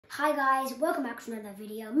Hi guys, welcome back to another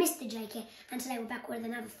video. Mr. JK, and today we're back with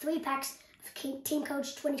another 3 packs of Team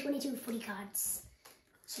Coach 2022 footy cards.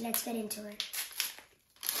 So let's get into it.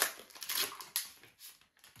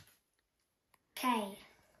 Okay,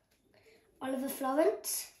 Oliver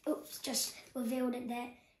Florent, oops, just revealed it there.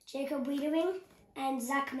 Jacob Wiedering and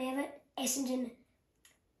Zach Merritt, Essendon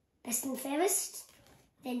Best and Fairest.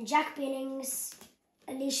 Then Jack Billings,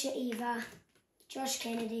 Alicia Eva, Josh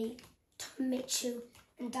Kennedy, Tom Mitchell,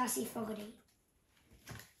 and Darcy Fogarty.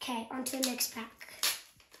 Okay, on to the next pack.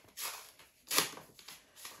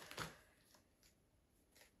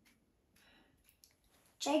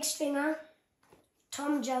 Jake Stringer,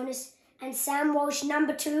 Tom Jonas, and Sam Walsh,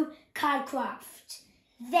 number 2, Kyle Craft.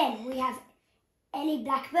 Then we have Ellie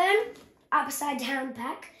Blackburn, upside down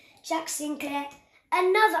pack, Jack Sinclair,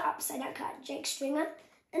 another upside down card, Jake Stringer,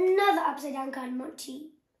 another upside down card,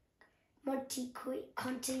 Monty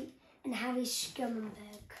Conti, and Harry Schumenberg.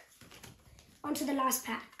 On to the last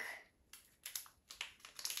pack.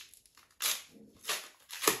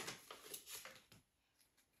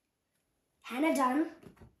 Hannah Dunn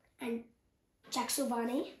and Jack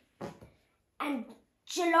Silvani and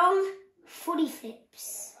Geelong Footy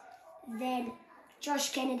Flips. Then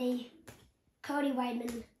Josh Kennedy, Cody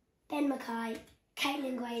Wademan, Ben Mackay,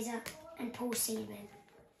 Caitlin Glazer, and Paul Seedman.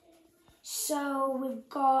 So we've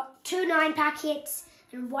got 2 9-pack hits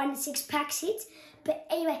and 1 6-pack hits. But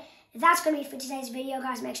anyway, that's going to be it for today's video,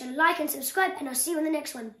 guys. Make sure to like and subscribe, and I'll see you in the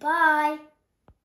next one. Bye!